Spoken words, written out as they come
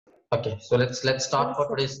Okay, so let's start Yes, for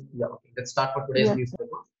sir. today's let's start for today's Yes, sir.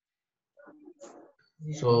 newspaper.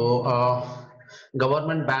 So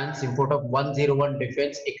government bans import of 101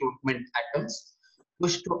 defense equipment items,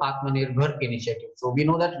 push to Atmanirbhar initiative. So we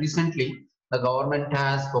know that recently the government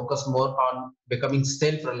has focused more on becoming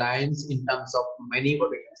self-reliance in terms of many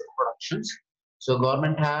agricultural productions. So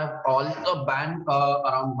government have also banned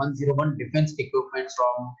around 101 defense equipment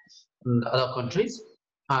from other countries,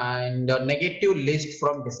 and a negative list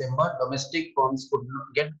from December, domestic firms could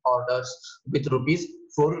not get orders with rupees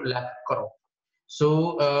 4 lakh crore.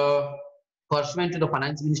 So, pursuant to the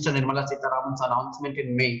Finance Minister Nirmala Sitharaman's announcement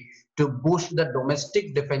in May to boost the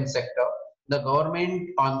domestic defense sector, the government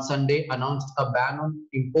on Sunday announced a ban on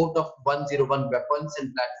import of 101 weapons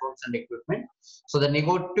and platforms and equipment. So, the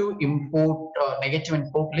negative import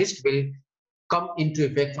list will come into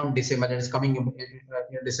effect from December. That is coming in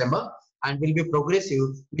December, and will be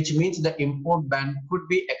progressive, which means the import ban could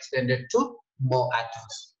be extended to more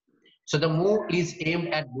items. So the move is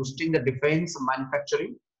aimed at boosting the defense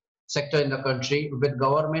manufacturing sector in the country, with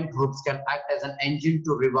government hopes can act as an engine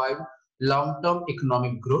to revive long-term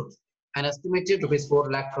economic growth. An estimated rupees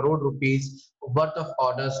 4 lakh crore rupees worth of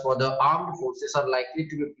orders for the armed forces are likely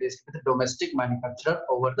to be placed with the domestic manufacturer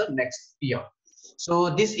over the next year. So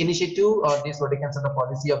this initiative, or this what you can say the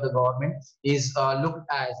policy of the government is looked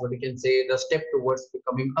as what you can say the step towards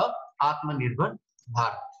becoming a Atmanirbhar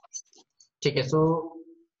Bharat. Okay, so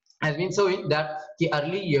has been showing that the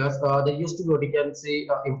early years there used to be what you can say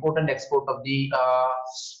import and export of the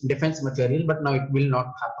defense material, but now it will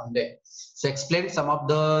not happen there. So explain some of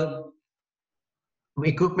the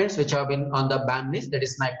equipments which have been on the ban list, that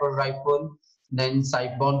is sniper rifle, then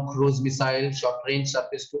Cyborg cruise missile, short range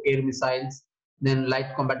surface to air missiles, then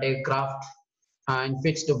light combat aircraft, and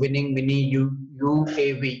fixed winning mini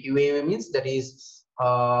UAV. UAV means that is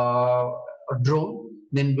a drone,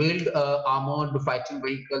 then wheeled armored fighting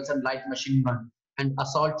vehicles and light machine gun and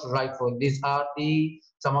assault rifle. These are the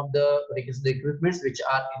some of the equipments which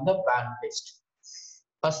are in the ban list.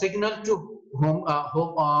 A signal to home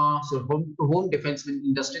defense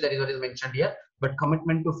industry, that is what is mentioned here, but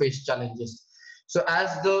commitment to face challenges. So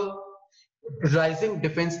as the rising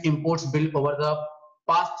defense imports bill over the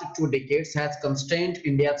past 2 decades has constrained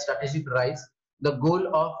India's strategic rise, the goal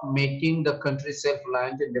of making the country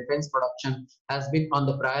self-reliant in defense production has been on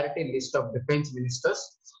the priority list of defense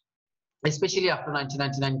ministers, especially after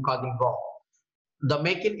 1999 Kargil War. The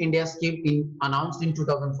Make in India scheme announced in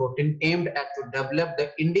 2014 aimed at to develop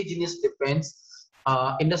the indigenous defense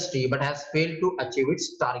industry, but has failed to achieve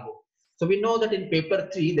its target. So we know that in paper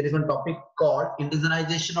 3 there is one topic called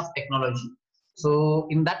indigenization of technology. So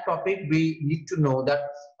in that topic we need to know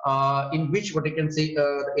that in which what you can say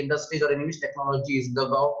industries or in which technologies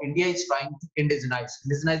India is trying to indigenize.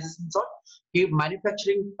 Indigenization is what?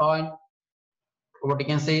 Manufacturing what you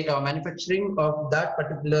can say manufacturing of that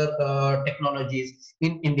particular technologies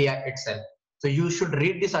in India itself. So you should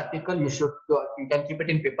read this article. You can keep it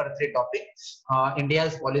in paper 3 topic.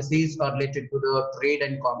 India's policies are related to the trade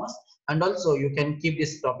and commerce, and also you can keep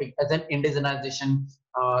this topic as an indigenization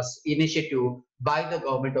initiative by the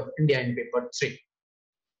government of India in paper 3.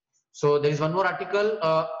 So there is one more article.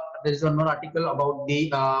 There is one more article about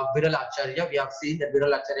the Viral Acharya. We have seen that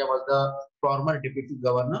Viral Acharya was the former deputy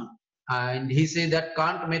governor, and he says that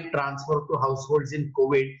can't make transfer to households in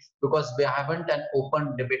COVID because we haven't an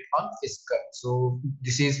open debate on fiscal. So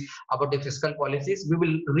this is about the fiscal policies. We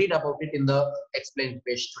will read about it in the explained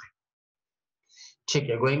page today.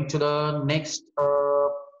 Okay, going to the next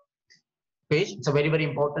page. It's a very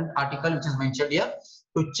important article which is mentioned here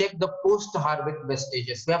to check the post-harvest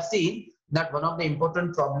wastages. We have seen that one of the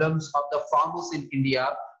important problems of the farmers in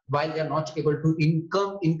India, while they are not able to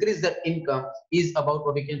increase their income, is about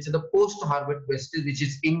what we can say the post-harvest wastage which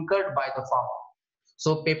is incurred by the farmer.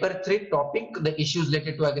 So paper 3 topic, the issues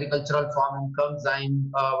related to agricultural farm incomes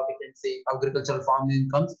and what we can say agricultural farm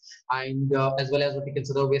incomes, and as well as what we can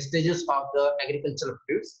say the wastages of the agricultural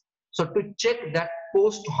produce. So to check that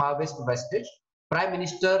post-harvest wastage, Prime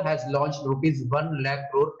Minister has launched rupees 1 lakh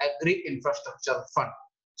crore agri infrastructure fund.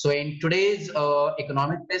 So in today's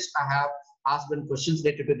economic test, I have asked one questions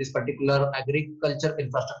related to this particular agriculture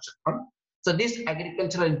infrastructure fund. So this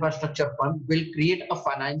agricultural infrastructure fund will create a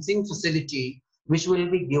financing facility which will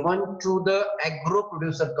be given to the agro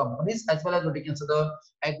producer companies as well as what we can say the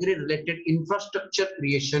agri related infrastructure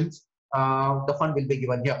creations. The fund will be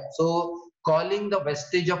given here. So calling the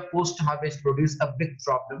wastage of post-harvest produce a big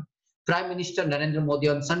problem, Prime Minister Narendra Modi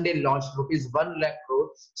on Sunday launched rupees 1 lakh crore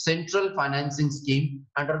central financing scheme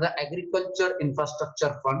under the Agriculture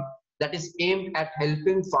Infrastructure Fund that is aimed at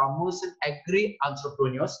helping farmers and agri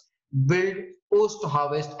entrepreneurs build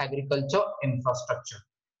post-harvest agriculture infrastructure.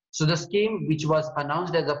 So the scheme, which was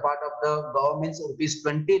announced as a part of the government's rupees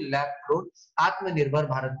 20 lakh crore Atmanirbhar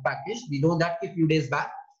Bharat package, we know that a few days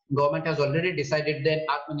back, government has already decided that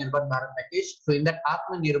Atmanirbhar Bharat package. So in that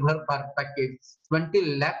Atmanirbhar Bharat package,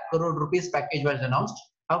 20 lakh crore rupees package was announced.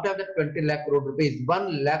 Out of that 20 lakh crore rupees,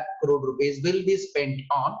 1 lakh crore rupees will be spent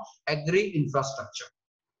on agri infrastructure.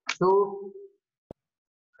 So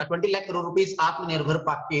a 20 lakh crore rupees Atmanirbhar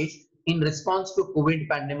package in response to COVID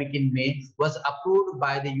pandemic in May was approved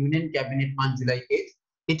by the Union Cabinet on July 8th.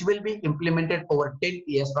 It will be implemented over 10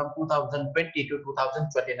 years from 2020 to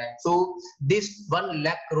 2029. So this 1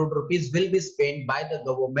 lakh crore rupees will be spent by the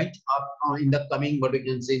government in the coming, what we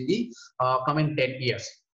can say, the coming 10 years.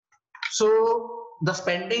 So the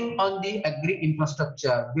spending on the agri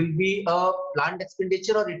infrastructure will be a planned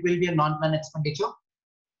expenditure or it will be a non-planned expenditure?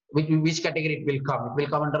 Which category it will come? It will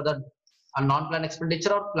come under the non-planned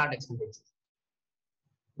expenditure or planned expenditure?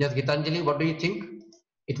 Yes, Gitanjali, what do you think?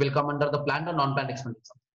 It will come under the planned or non-planned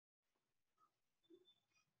expenditure?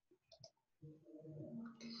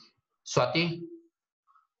 Swati?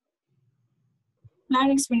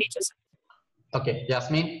 Planned expenditure, sir. Okay,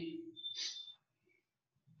 Yasmin?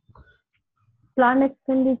 Planned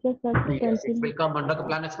expenditure, sir. Yes, it will come under the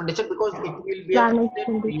planned expenditure because it will be Planned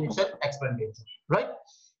a future expenditure, right?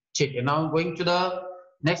 Okay, now going to the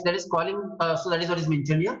next, that is calling, so that is what is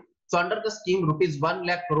mentioned here. So under the scheme, rupees 1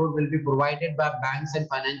 lakh crore will be provided by banks and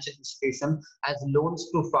financial institutions as loans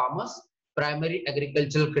to farmers, primary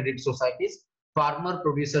agricultural credit societies, farmer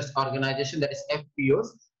producers organization, that is FPOs,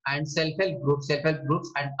 and self-help groups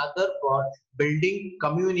and other for building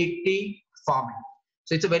community farming.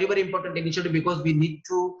 So it's a very, very important initiative because we need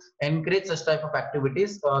to encourage such type of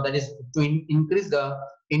activities, that is to increase the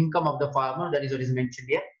income of the farmer, that is what is mentioned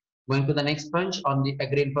here. Going to the next punch on the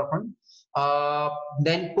agri infra fund.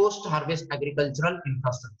 Then post-harvest agricultural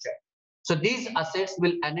infrastructure. So these assets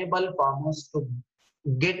will enable farmers to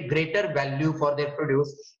get greater value for their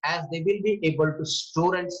produce as they will be able to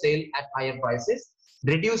store and sell at higher prices,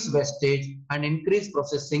 reduce wastage, and increase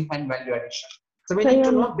processing and value addition. So we need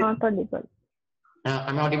to know. Not audible.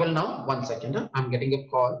 I'm audible now. 1 second. I'm getting a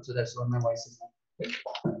call, so that's why my voice is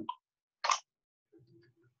not.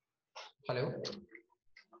 Hello.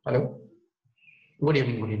 Hello. Good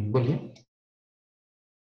evening. Good evening. Good evening.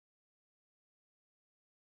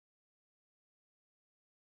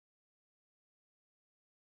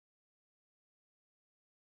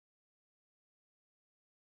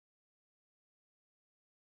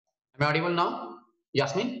 Am I audible now,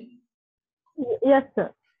 Yasmin? Yes,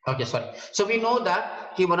 sir. Okay, sorry. So we know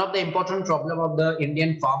that one of the important problem of the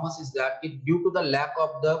Indian farmers is that due to the lack of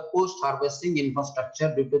the post-harvesting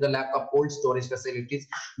infrastructure, due to the lack of cold storage facilities,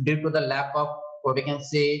 due to the lack of, what we can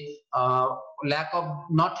say, lack of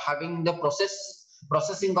not having the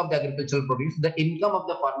processing of the agricultural produce, the income of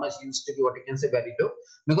the farmers used to be, what you can say, very low,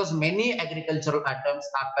 because many agricultural items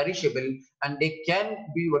are perishable and they can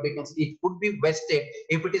be, what you can say, it could be wasted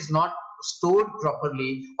if it is not stored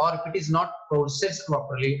properly or if it is not processed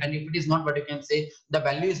properly, and if it is not, what you can say, the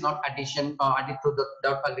value is not added to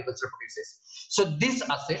the agricultural produces. So these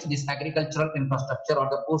assets, this agricultural infrastructure or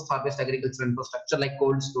the post-harvest agricultural infrastructure like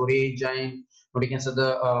cold storage and, what you can say,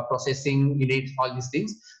 the processing units, all these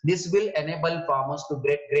things, this will enable farmers to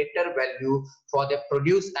get greater value for their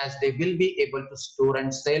produce as they will be able to store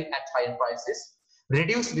and sell at higher prices,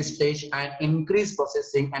 reduce wastage, and increase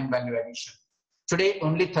processing and value addition. Today,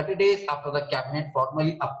 only 30 days after the cabinet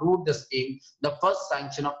formally approved the scheme, the first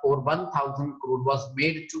sanction of over 1,000 crore was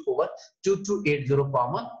made to over 2280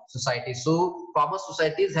 farmer societies. So farmer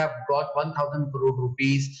societies have got 1,000 crore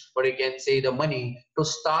rupees, but you can say the money to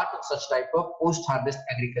start such type of post-harvest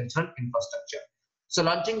agricultural infrastructure. So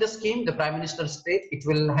launching the scheme, the Prime Minister said it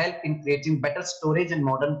will help in creating better storage and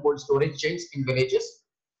modern cold storage chains in villages.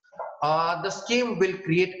 The scheme will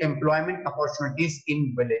create employment opportunities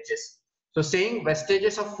in villages. So saying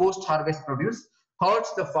wastages of post-harvest produce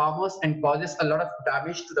hurts the farmers and causes a lot of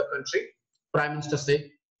damage to the country, Prime Minister said.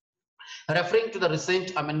 Referring to the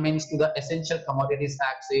recent amendments to the Essential Commodities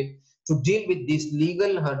Act, said to deal with these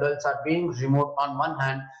legal hurdles are being removed on one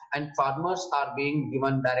hand and farmers are being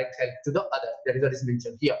given direct help to the other. That is what is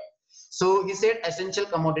mentioned here. So he said Essential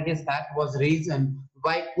Commodities Act was reason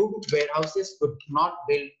why good warehouses could not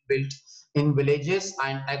be built in villages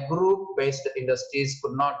and agro-based industries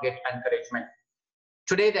could not get encouragement.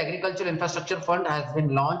 Today, the Agricultural Infrastructure Fund has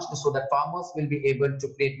been launched so that farmers will be able to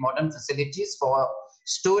create modern facilities for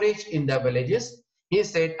storage in their villages. He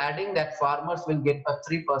said, adding that farmers will get a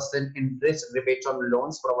 3% interest rebate on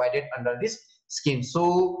loans provided under this scheme.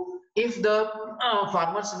 So if the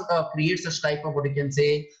farmers create such type of what you can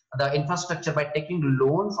say the infrastructure by taking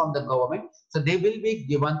loan from the government, so they will be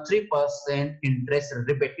given 3% interest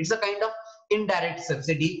rebate. It's a kind of indirect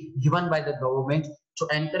subsidy given by the government to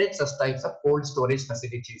encourage such types of cold storage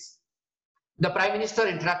facilities. The Prime Minister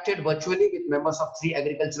interacted virtually with members of 3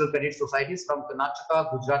 agricultural credit societies from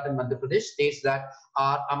Karnataka, Gujarat, and Madhya Pradesh, states that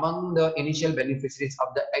are among the initial beneficiaries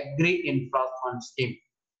of the Agri-Infra Fund scheme.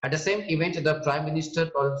 At the same event, the Prime Minister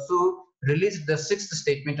also released the 6th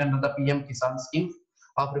statement under the PM Kisan scheme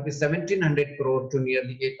of rupees 1700 crore to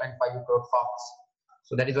nearly 8.5 crore farmers.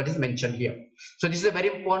 So that is what is mentioned here. So this is a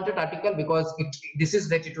very important article because this is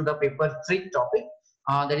related to the paper 3 topic.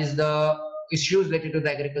 That is the issues related to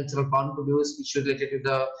the agricultural farm produce, issues related to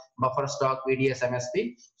the buffer stock, VDS,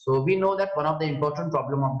 MSP. So we know that one of the important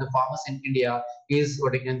problem of the farmers in India is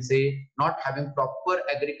what you can say not having proper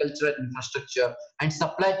agricultural infrastructure and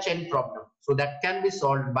supply chain problem. So that can be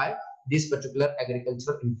solved by this particular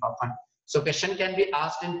agricultural infra fund. So question can be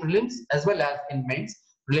asked in prelims as well as in mains.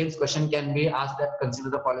 Prelims question can be asked that consider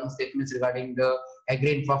the following statements regarding the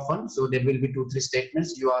Agri-Infra Fund. So there will be 2-3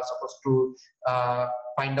 statements. You are supposed to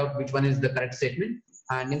find out which one is the correct statement.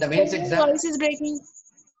 And in the mains exam, voice is breaking.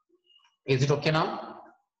 is it okay now?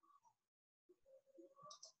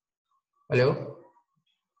 Hello?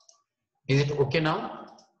 Is it okay now?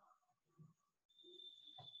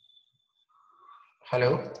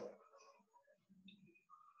 Hello?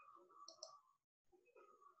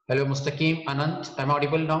 Hello, Mustaqim, Anant, am I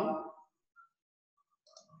audible now?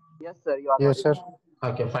 Yes, sir. You are Yes, sir.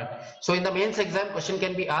 Okay, fine. So in the mains exam, question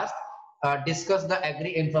can be asked, discuss the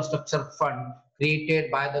agri-infrastructure fund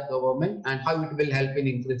created by the government and how it will help in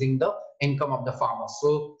increasing the income of the farmers.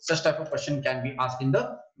 So such type of question can be asked in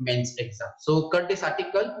the mains exam. So cut this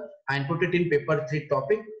article and put it in paper 3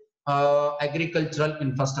 topic, agricultural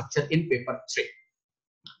infrastructure in paper 3.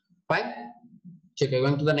 Fine. Check,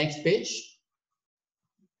 going to the next page.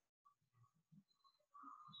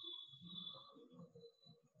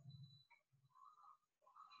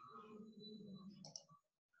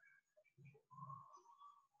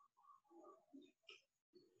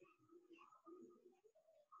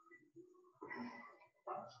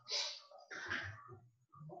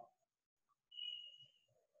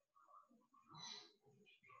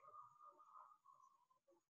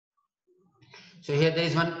 So here there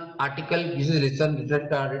is one article. This is written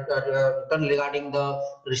regarding the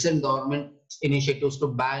recent government initiatives to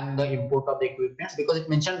ban the import of the equipment, because it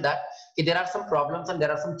mentioned that there are some problems and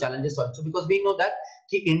there are some challenges also, because we know that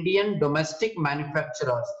Indian domestic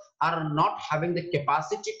manufacturers are not having the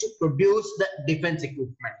capacity to produce the defense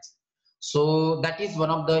equipment. So that is one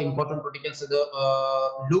of the important protocols, the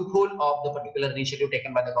loophole of the particular initiative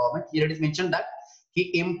taken by the government. Here it is mentioned that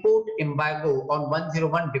import embargo on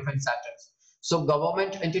 101 defense items. So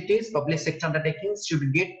government entities, public sector undertakings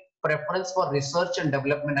should get preference for research and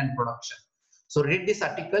development and production. So read this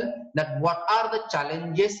article that what are the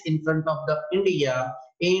challenges in front of the India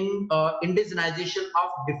in indigenization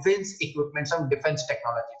of defense equipments and defense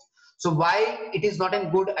technologies. So why it is not a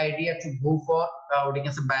good idea to go for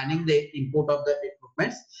banning the import of the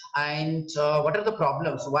equipments, and what are the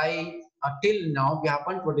problems? Why till now we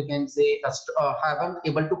haven't haven't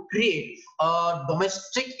able to create a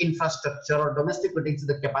domestic infrastructure or domestic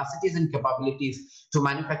the capacities and capabilities to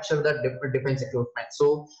manufacture the defense equipment.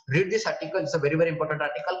 So read this article. It's a very, very important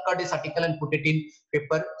article. Cut this article and put it in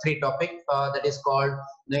paper 3 topic that is called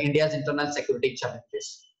the India's internal security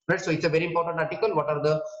challenges. Right, so it's a very important article. What are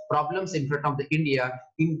the problems in front of the India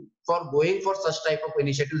for going for such type of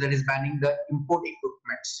initiative that is banning the import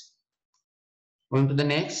equipments? Going to the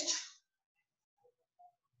next.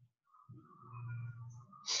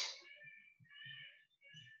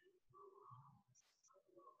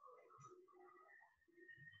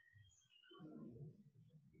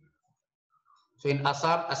 So in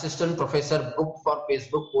Assam, assistant professor booked for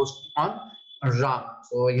Facebook post on RAM.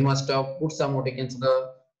 So he must have put some against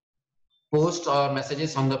the post or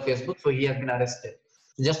messages on the Facebook. So he has been arrested.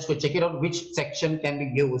 So just to check it out, which section can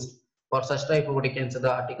be used for such type of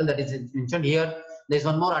the article that is mentioned here. There is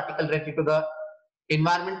one more article related to the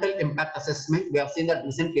environmental impact assessment. We have seen that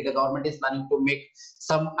recently the government is planning to make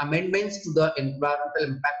some amendments to the Environmental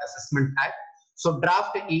Impact Assessment Act. So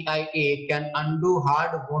draft EIA can undo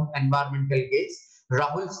hard-won environmental gains,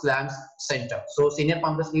 Rahul slams center. So senior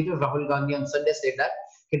Congress leader Rahul Gandhi on Sunday said that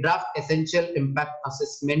he draft essential impact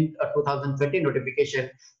assessment 2020 notification,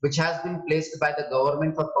 which has been placed by the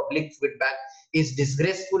government for public feedback, is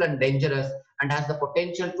disgraceful and dangerous and has the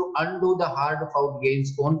potential to undo the hard-fought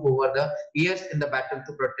gains won over the years in the battle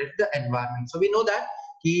to protect the environment. So we know that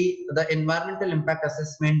the environmental impact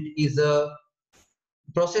assessment is a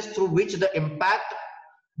process through which the impact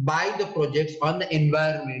by the projects on the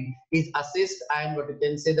environment is assessed and what you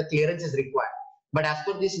can say the clearance is required. But as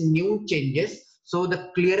per these new changes, so the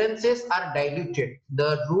clearances are diluted.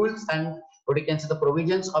 The rules and what you can say the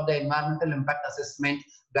provisions of the environmental impact assessment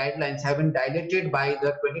guidelines have been diluted by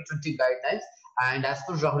the 2020 guidelines. And as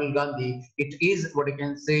per Rahul Gandhi, it is what you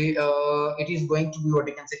can say, it is going to be what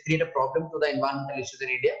you can say create a problem to the environmental issues in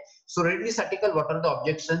India. So read this article. What are the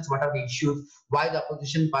objections? What are the issues? Why the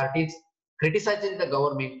opposition parties criticizing the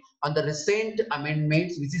government on the recent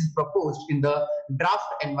amendments which is proposed in the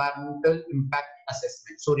draft environmental impact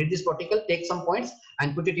assessment. So read this article, take some points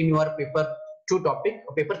and put it in your paper 2 topic,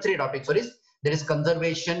 paper 3 topic, sorry. There is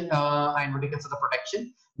conservation and what you can say the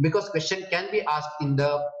protection, because question can be asked in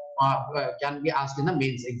the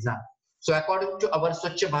mains exam. So according to our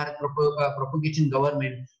Swachh Bharat propagation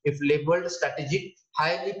government, if labeled strategic,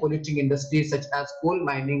 highly polluting industries such as coal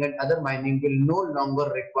mining and other mining will no longer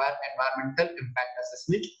require environmental impact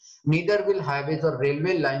assessment. Neither will highways or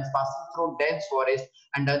railway lines passing through dense forest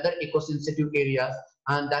and other eco-sensitive areas,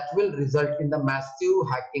 and that will result in the massive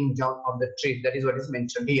hacking down of the trees. That is what is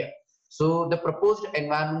mentioned here. So the proposed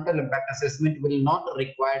environmental impact assessment will not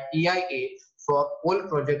require EIA for all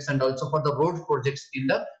projects and also for the road projects in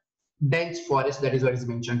the dense forest. That is what is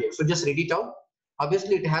mentioned here. So just read it out.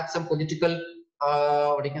 Obviously, it has some political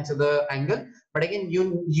what you can say the angle, but again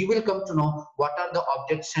you will come to know what are the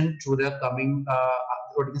objections to the coming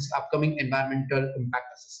upcoming environmental impact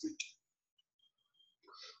assessment.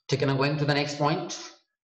 Okay, now going to the next point.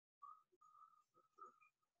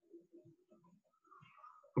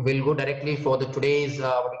 We'll go directly for the today's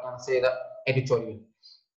what you can say the editorial.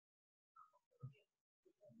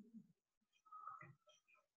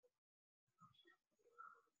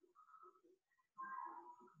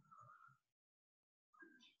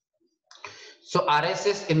 So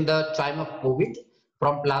RSS in the time of COVID,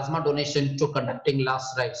 from plasma donation to conducting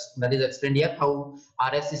last rites. That is explained here how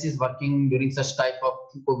RSS is working during such type of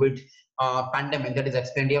COVID pandemic. That is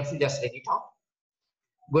explained here. So just read it out.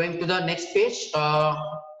 Going to the next page,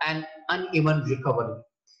 an uneven recovery.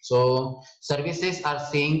 So services are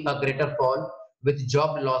seeing a greater fall with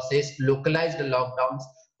job losses, localized lockdowns,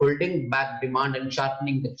 holding back demand and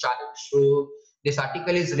sharpening the challenge. So this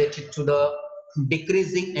article is related to the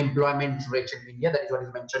decreasing employment rate in India. That is what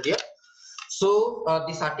is mentioned here. So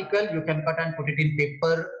this article you can cut and put it in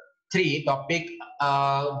paper 3 topic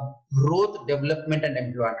growth, development and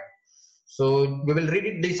employment. So we will read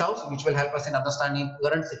it this out, which will help us in understanding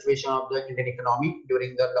current situation of the Indian economy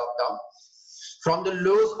during the lockdown. From the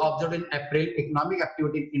lows observed in April, economic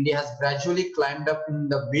activity in India has gradually climbed up in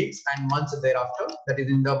the weeks and months thereafter. That is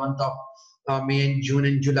in the month of May and June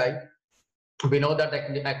and July. We know that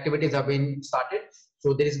the activities have been started.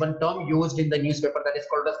 So there is one term used in the newspaper that is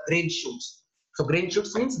called as green shoots. So green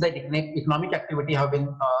shoots means that economic activity have been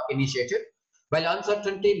initiated. While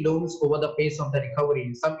uncertainty looms over the pace of the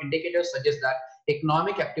recovery, some indicators suggest that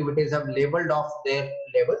economic activities have leveled off their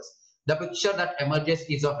levels. The picture that emerges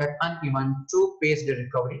is of an uneven, two-paced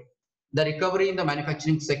recovery. The recovery in the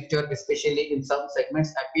manufacturing sector, especially in some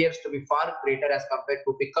segments, appears to be far greater as compared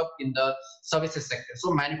to pickup in the services sector.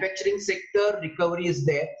 So manufacturing sector recovery is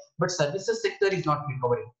there, but services sector is not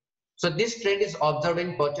recovering. So this trend is observed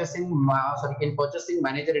in purchasing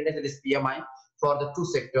manager index, that is PMI, for the two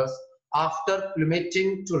sectors. After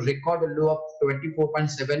plummeting to record a low of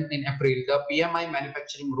 24.7 in April, the PMI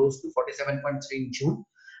manufacturing rose to 47.3 in June,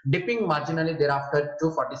 dipping marginally thereafter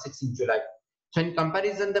to 46 in July. So in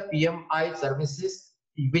comparison, the PMI services,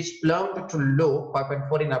 which plumbed to low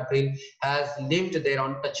 5.4 in April, has lived there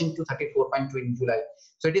on touching to 34.2 in July.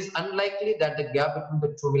 So it is unlikely that the gap between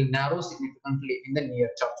the two will narrow significantly in the near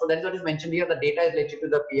term. So that is what is mentioned here. The data is related to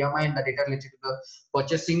the PMI and the data related to the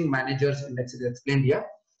purchasing managers index is explained here.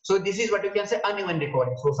 So this is what you can say uneven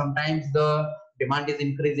recovery. So sometimes the demand is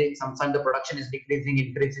increasing, sometimes the production is decreasing,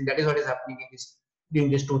 increasing. That is what is happening in this during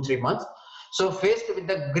these 2-3 months. So faced with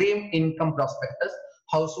the grim income prospectus,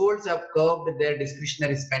 households have curbed their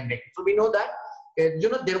discretionary spending. So we know that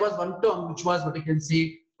there was one term which was what you can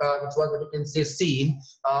see, seen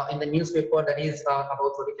in the newspaper, that is about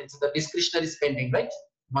what you can say the discretionary spending, right?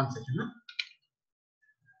 One second. Huh?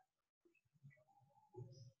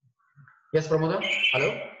 Yes, Pramoda.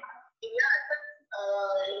 Hello.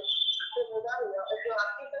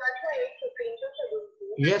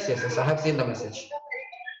 Yes, yes, yes. I have seen the message.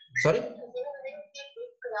 Sorry.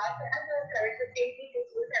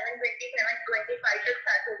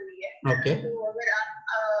 Okay.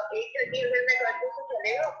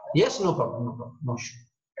 Yes, no problem, no problem, no issue.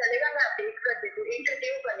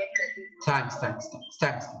 Thanks.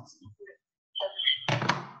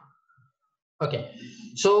 Okay,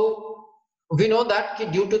 so we know that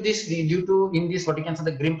due to this, due to in this what you can say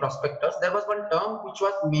the green prospectus, there was one term which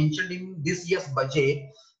was mentioned in this year's budget,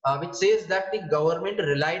 which says that the government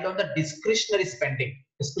relied on the discretionary spending.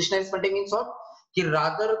 Discretionary spending means what? Ki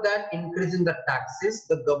rather than increasing the taxes,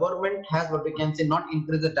 the government has what we can say not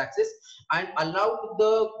increase the taxes and allowed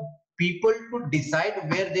the people to decide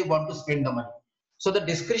where they want to spend the money. So the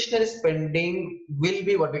discretionary spending will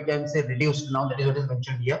be what we can say reduced now. That is what is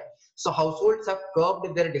mentioned here. So households have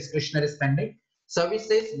curbed their discretionary spending.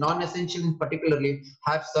 Services, non-essential in particularly,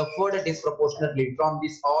 have suffered disproportionately from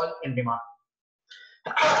this all in demand.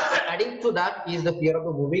 Adding to that is the fear of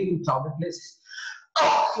the moving in crowded places.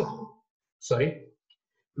 Sorry,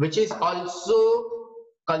 which is also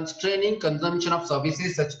constraining consumption of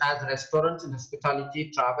services such as restaurants and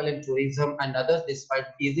hospitality, travel and tourism, and others despite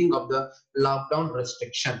easing of the lockdown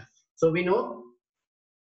restriction. So we know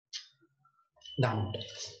that.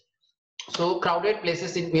 So crowded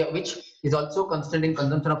places in which is also constraining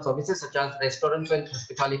consumption of services such as restaurants and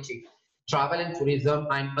hospitality, travel and tourism,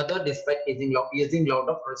 and other despite easing lot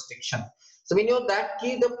of restriction. So we know that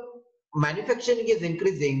the manufacturing is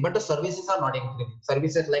increasing, but the services are not increasing.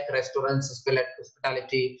 Services like restaurants,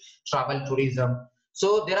 hospitality, travel, tourism.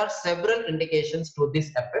 So there are several indications to this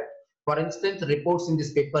effect. For instance, reports in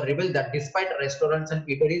this paper reveal that despite restaurants and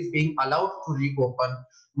eateries being allowed to reopen,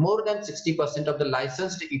 more than 60% of the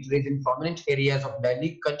licensed eateries in prominent areas of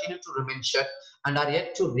Delhi continue to remain shut and are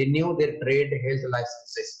yet to renew their trade health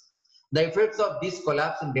licenses. The effects of this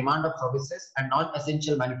collapse in demand of services and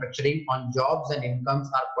non-essential manufacturing on jobs and incomes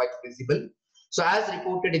are quite visible. So as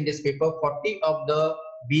reported in this paper, 40 of the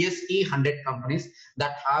BSE 100 companies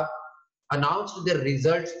that have announced their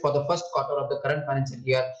results for the first quarter of the current financial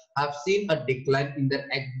year have seen a decline in their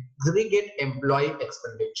aggregate employee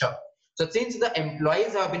expenditure. So since the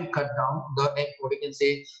employees have been cut down, what we can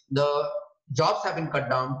say the jobs have been cut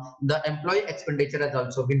down, the employee expenditure has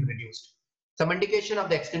also been reduced. Some indication of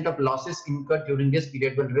the extent of losses incurred during this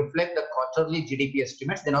period will reflect the quarterly GDP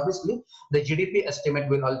estimates. Then obviously the GDP estimate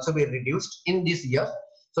will also be reduced in this year.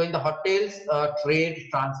 So in the hotels, trade,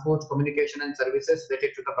 transport, communication and services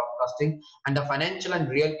related to the broadcasting and the financial and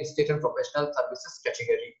real estate and professional services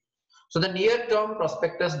category. So the near-term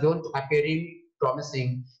prospectus don't appearing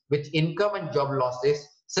promising with income and job losses,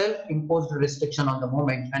 self-imposed restriction on the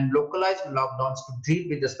moment and localized lockdowns to deal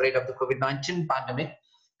with the spread of the COVID-19 pandemic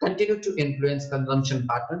continue to influence consumption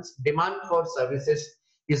patterns. Demand for services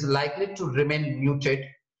is likely to remain muted.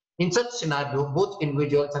 In such scenario, both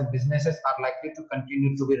individuals and businesses are likely to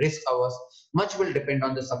continue to be risk averse. Much will depend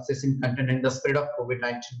on the success in containing the spread of COVID-19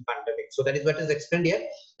 pandemic. So that is what is explained here,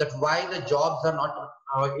 that why the jobs are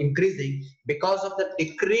not increasing because of the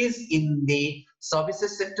decrease in the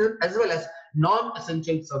services sector as well as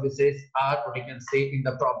non-essential services are what you can say in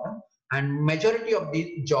the problem. And majority of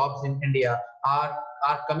the jobs in India are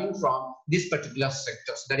coming from these particular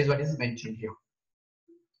sectors. That is what is mentioned here.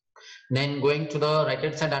 Then going to the right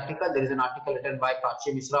hand side article, there is an article written by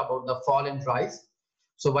Prachi Misra about the fall and rise.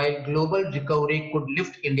 So while global recovery could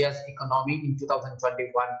lift India's economy in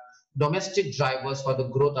 2021, domestic drivers for the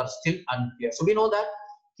growth are still unclear. So we know that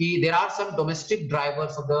there are some domestic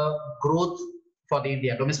drivers of the growth for the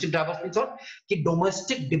India. Domestic drivers means what?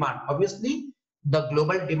 Domestic demand. Obviously, the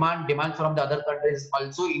global demand from the other countries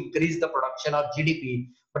also increase the production or GDP.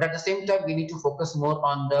 But at the same time, we need to focus more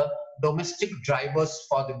on the domestic drivers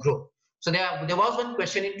for the growth. So there was one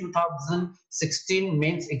question in 2016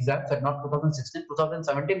 mains exam, sorry, not 2016,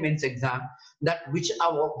 2017 mains exam, that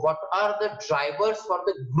what are the drivers for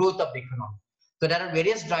the growth of the economy. So there are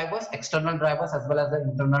various drivers, external drivers as well as the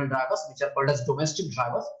internal drivers, which are called as domestic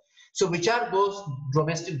drivers. So which are those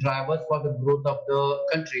domestic drivers for the growth of the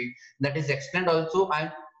country? That is explained also,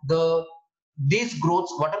 and these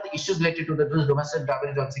growths, what are the issues related to those domestic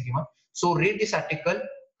drivers is also given. So read this article,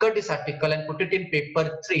 cut this article and put it in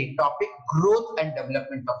paper 3, topic growth and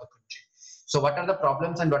development of the country. So what are the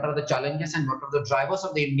problems and what are the challenges and what are the drivers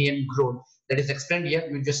of the Indian growth? That is explained here.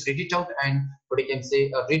 You just read it out and what you can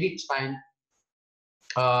say, read it and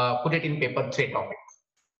put it in paper 3 topic.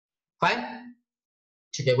 Fine.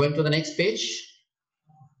 Okay, going to the next page.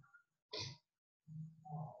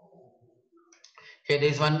 Here there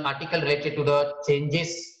is one article related to the changes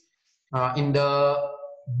in the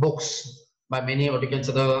books by many, what you can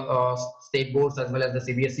say, the state boards as well as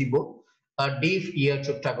the CBSE board. A deep ear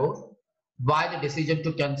to Tagore. Why the decision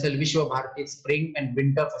to cancel Vishwa Bharati Spring and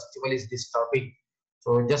Winter Festival is disturbing.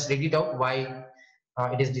 So just read it out why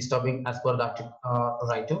it is disturbing as per the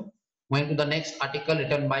writer. Going to the next article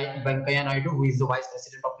written by Venkaiah Naidu, who is the Vice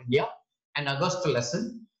President of India, an August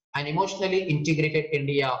lesson. An emotionally integrated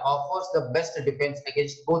India offers the best defense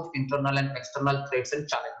against both internal and external threats and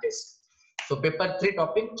challenges. So paper 3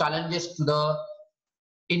 topic, challenges to the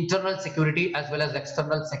internal security as well as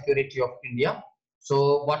external security of India.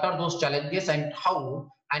 So what are those challenges and how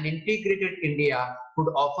an integrated India could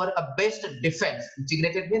offer a best defense?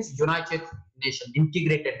 Integrated means United Nations,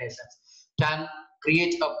 integrated nations can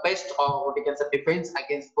create a best or what you can say defense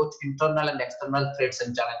against both internal and external threats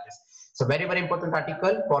and challenges. So very, very important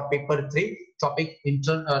article for paper 3 topic,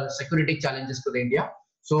 internal security challenges to the India.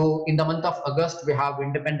 So in the month of August, we have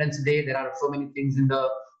Independence Day. There are so many things in the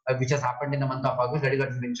which has happened in the month of August. That is what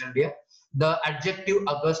is mentioned here. The adjective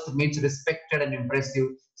August means respected and impressive,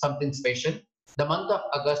 something special. The month of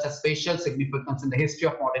August has special significance in the history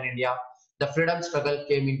of modern India. The freedom struggle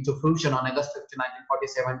came into fruition on August 15,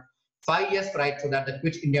 1947. 5 years prior to that, the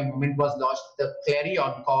Quit India movement was launched. The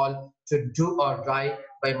clarion call to do or die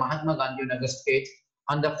by Mahatma Gandhi on August 8th.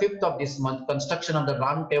 On the 5th of this month, construction of the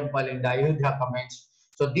Ram Temple in Ayodhya commenced.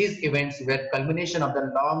 So these events were culmination of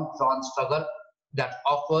the long-drawn struggle that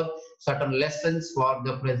offer certain lessons for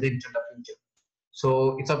the present and the future.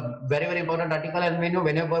 So it's a very, very important article. And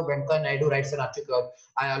whenever Venkaiah Naidu writes an article,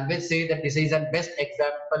 I always say that this is a best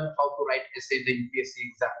example how to write essay in the UPSC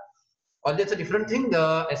exam. Although it's a different thing,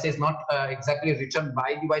 the essay is not exactly written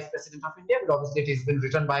by the Vice President of India, but obviously it has been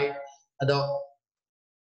written by the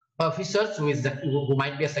officers who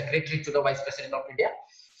might be a secretary to the Vice President of India.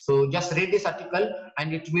 So just read this article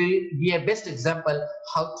and it will be a best example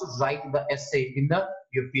how to write the essay in the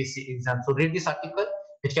UPSC exam. So read this article.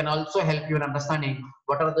 It can also help you in understanding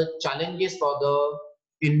what are the challenges for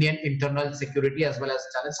the Indian internal security as well as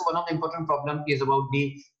challenges. So one of the important problems is about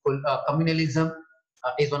the communalism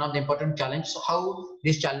is one of the important challenges. So how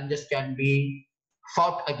these challenges can be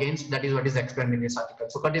fought against, that is what is explained in this article.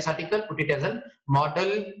 So cut this article, put it as a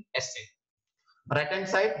model essay. Right hand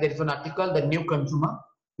side, there is an article, the new consumer.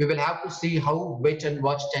 We will have to see how wait and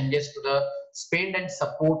watch changes to the spend and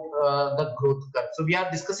support the growth curve. So we are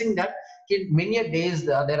discussing that in many days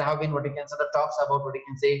there have been what you can say the talks about what you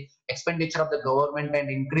can say expenditure of the government and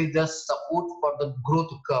increase the support for the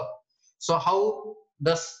growth curve. So how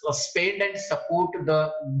the spend and support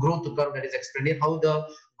the growth curve that is explained, how the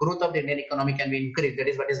growth of the Indian economy can be increased, that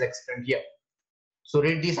is what is explained here. So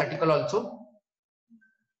read this article also.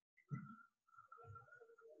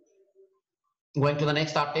 Going to the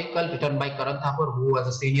next article written by Karan Thapar, who was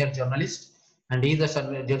a senior journalist, and he is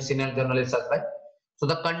a senior journalist as well. So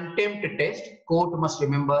the contempt test, court must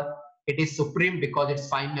remember it is supreme because it's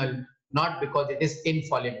final, not because it is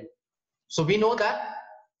infallible. So we know that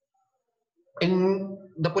in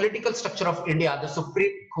the political structure of India, the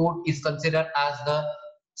Supreme Court is considered as the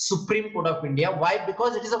Supreme Court of India. Why?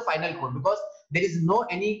 Because it is a final court, because there is no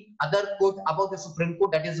any other court above the Supreme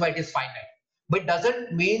Court. That is why it is final. But it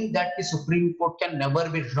doesn't mean that the Supreme Court can never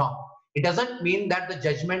be wrong. It doesn't mean that the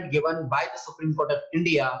judgment given by the Supreme Court of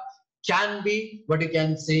India can be what you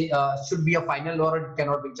can say should be a final, or it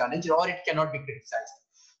cannot be challenged, or it cannot be criticized.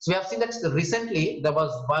 So we have seen that recently there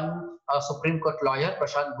was one Supreme Court lawyer,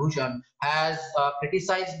 Prashant Bhushan, has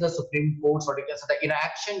criticized the Supreme Court's what you can say the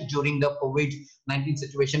inaction during the COVID-19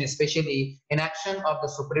 situation, especially inaction of the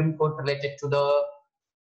Supreme Court related to the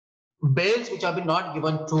bails which have been not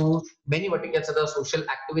given to many what you can say the social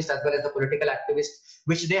activists as well as the political activists,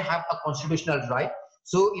 which they have a constitutional right.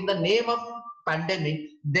 So in the name of pandemic,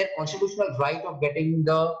 their constitutional right of getting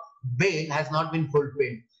the bail has not been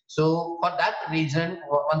fulfilled. So for that reason,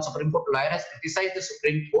 one Supreme Court lawyer has criticized the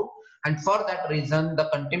Supreme Court, and for that reason, the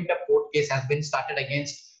contempt of court case has been started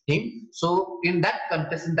against him. So in that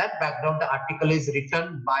context, in that background, the article is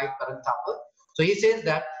written by Karan Thapar. So he says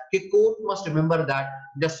that the court must remember that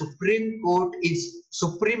the Supreme Court is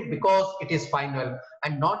supreme because it is final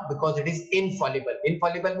and not because it is infallible.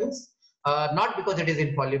 Infallible means not because it is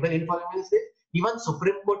infallible. Infallible means even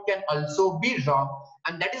Supreme Court can also be wrong,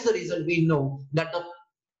 and that is the reason we know that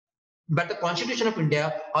the Constitution of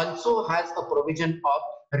India also has a provision of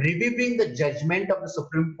reviewing the judgment of the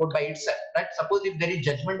Supreme Court by itself. Right? Suppose if there is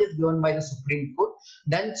judgment is given by the Supreme Court,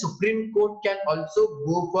 then Supreme Court can also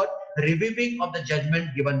go for reviewing of the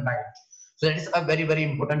judgment given by it. So that is a very, very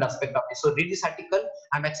important aspect of this. So read this article.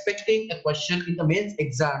 I'm expecting a question in the mains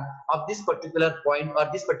exam of this particular point or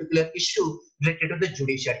this particular issue related to the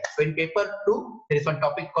judiciary. So in paper 2, there is one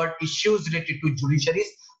topic called issues related to judiciary's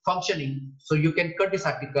functioning. So you can cut this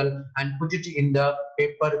article and put it in the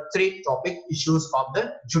paper 3 topic issues of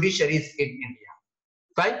the judiciaries in India.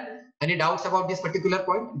 Fine. Any doubts about this particular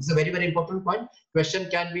point? It's a very, very important point. Question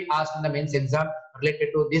can be asked in the mains exam related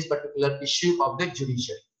to this particular issue of the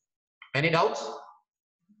judiciary. Any doubts?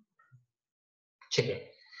 Check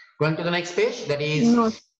it. Going to the next page, that is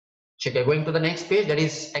No. Okay, going to the next page, that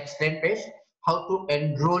is explain page, how to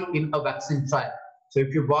enroll in a vaccine trial. So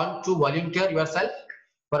if you want to volunteer yourself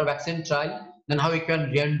for a vaccine trial, then how you can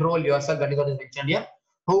re-enroll yourself, that is what is mentioned here.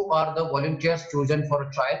 Who are the volunteers chosen for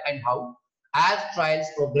a trial and how? As trials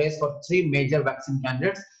progress for 3 major vaccine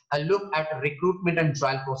candidates, a look at recruitment and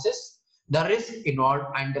trial process, the risk involved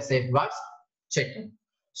and the safeguards checking.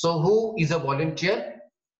 So who is a volunteer?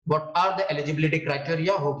 What are the eligibility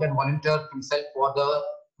criteria? Who can volunteer himself for the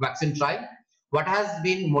vaccine trial? What has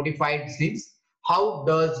been modified since? How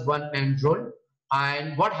does one enroll?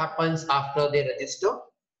 And what happens after they register?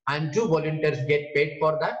 And do volunteers get paid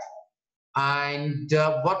for that? And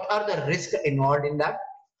what are the risks involved in that?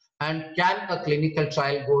 And can a clinical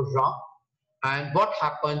trial go wrong? And what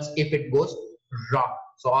happens if it goes wrong?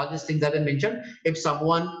 So all these things have been mentioned. If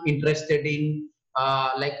someone interested in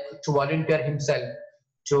like to volunteer himself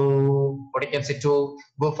to what you can say to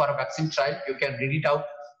go for a vaccine trial, you can read it out.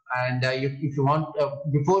 And if you want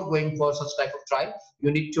before going for such type of trial,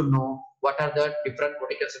 you need to know what are the different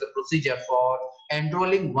what you can say the procedure for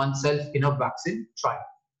enrolling oneself in a vaccine trial.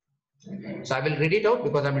 So I will read it out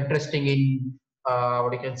because I'm interested in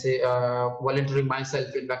what you can say volunteering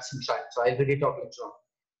myself in vaccine trial. So I'll read it out later on.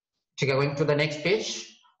 Okay, going to the next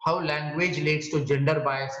page, how language leads to gender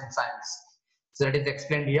bias in science. So that is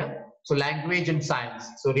explained here. So language and science.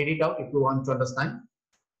 So read it out if you want to understand.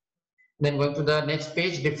 Then going to the next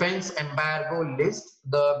page, defense embargo list,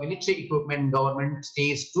 the military equipment government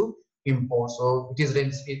stays to import. So it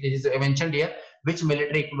is mentioned here which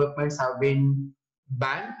military equipments have been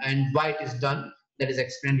banned and why it is done. That is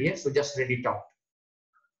explained here. So just read it out.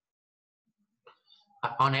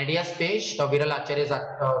 On ideas page, Viral Acharya has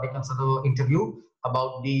taken the interview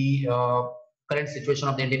about the current situation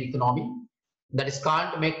of the Indian economy. That is,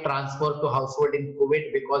 can't make transfer to household in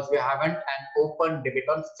COVID because we haven't an open debate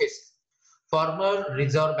on FISC. Former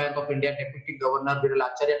Reserve Bank of India Deputy Governor Viral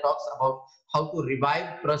Acharya talks about how to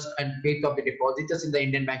revive trust and faith of the depositors in the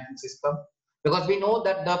Indian banking system, because we know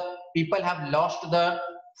that the people have lost the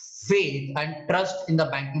faith and trust in the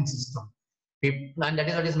banking system. And that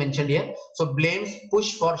is what is mentioned here. So blames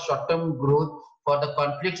push for short-term growth for the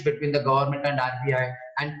conflicts between the government and RBI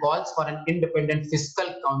and calls for an independent fiscal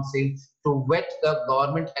council to vet the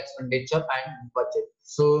government expenditure and budget.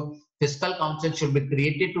 So fiscal council should be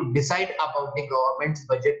created to decide about the government's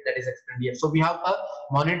budget, that is explained here. So we have a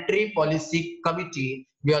monetary policy committee.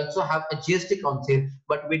 We also have a GST council,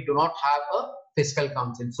 but we do not have a fiscal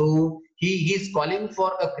council. So he is calling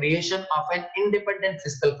for a creation of an independent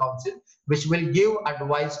fiscal council which will give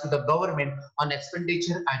advice to the government on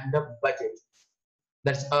expenditure and the budget.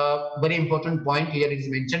 That's a very important point here is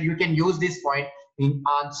mentioned. You can use this point in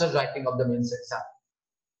answer writing of the mains exam.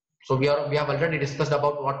 So we have already discussed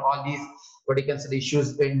about what all these what you can say the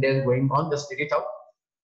issues in there going on. Just read it out.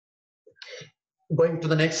 Going to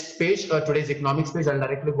the next page, today's economics page. I'll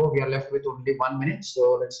directly go. We are left with only 1 minute,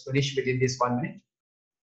 so let's finish within this 1 minute.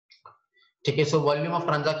 Okay, so volume of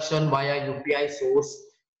transaction via UPI source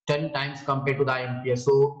 10 times compared to the IMPS.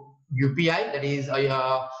 So UPI, that is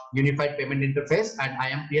a unified payment interface, and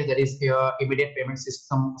IMPS, that is immediate payment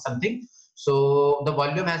system something. So the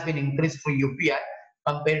volume has been increased for UPI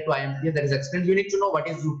compared to IMPS. That is explained. You need to know what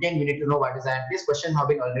is UPI and you need to know what is IMPS. Question have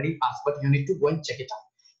been already asked, but you need to go and check it out.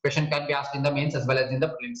 Question can be asked in the mains as well as in the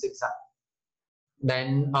prelims exam.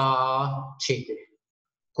 Then check it.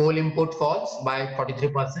 Coal import falls by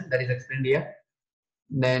 43%. That is explained here.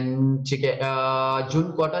 Then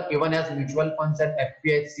June quarter, even as mutual funds and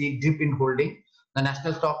FPIs see dip in holding, the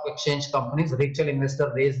National Stock Exchange companies, retail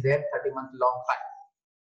investor raised their 30-month long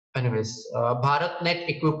high. Anyways, BharatNet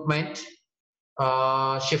equipment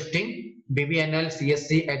shifting, BBNL,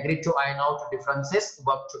 CSC agreed to iron out differences,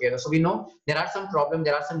 work together. So we know there are some problems,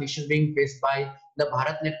 there are some issues being faced by the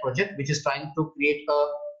BharatNet project, which is trying to create a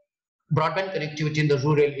broadband connectivity in the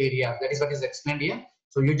rural areas. That is what is explained here.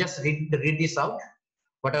 So you just read this out.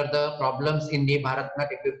 What are the problems in the BharatNet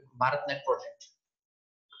project?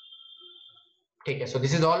 Okay, so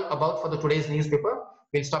this is all about for the today's newspaper.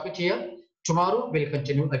 We'll stop it here. Tomorrow we'll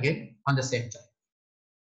continue again on the same time.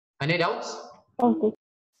 Any doubts? Okay.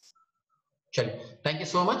 Chale. Thank you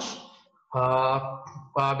so much.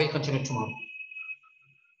 We'll continue tomorrow.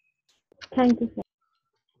 Thank you, sir.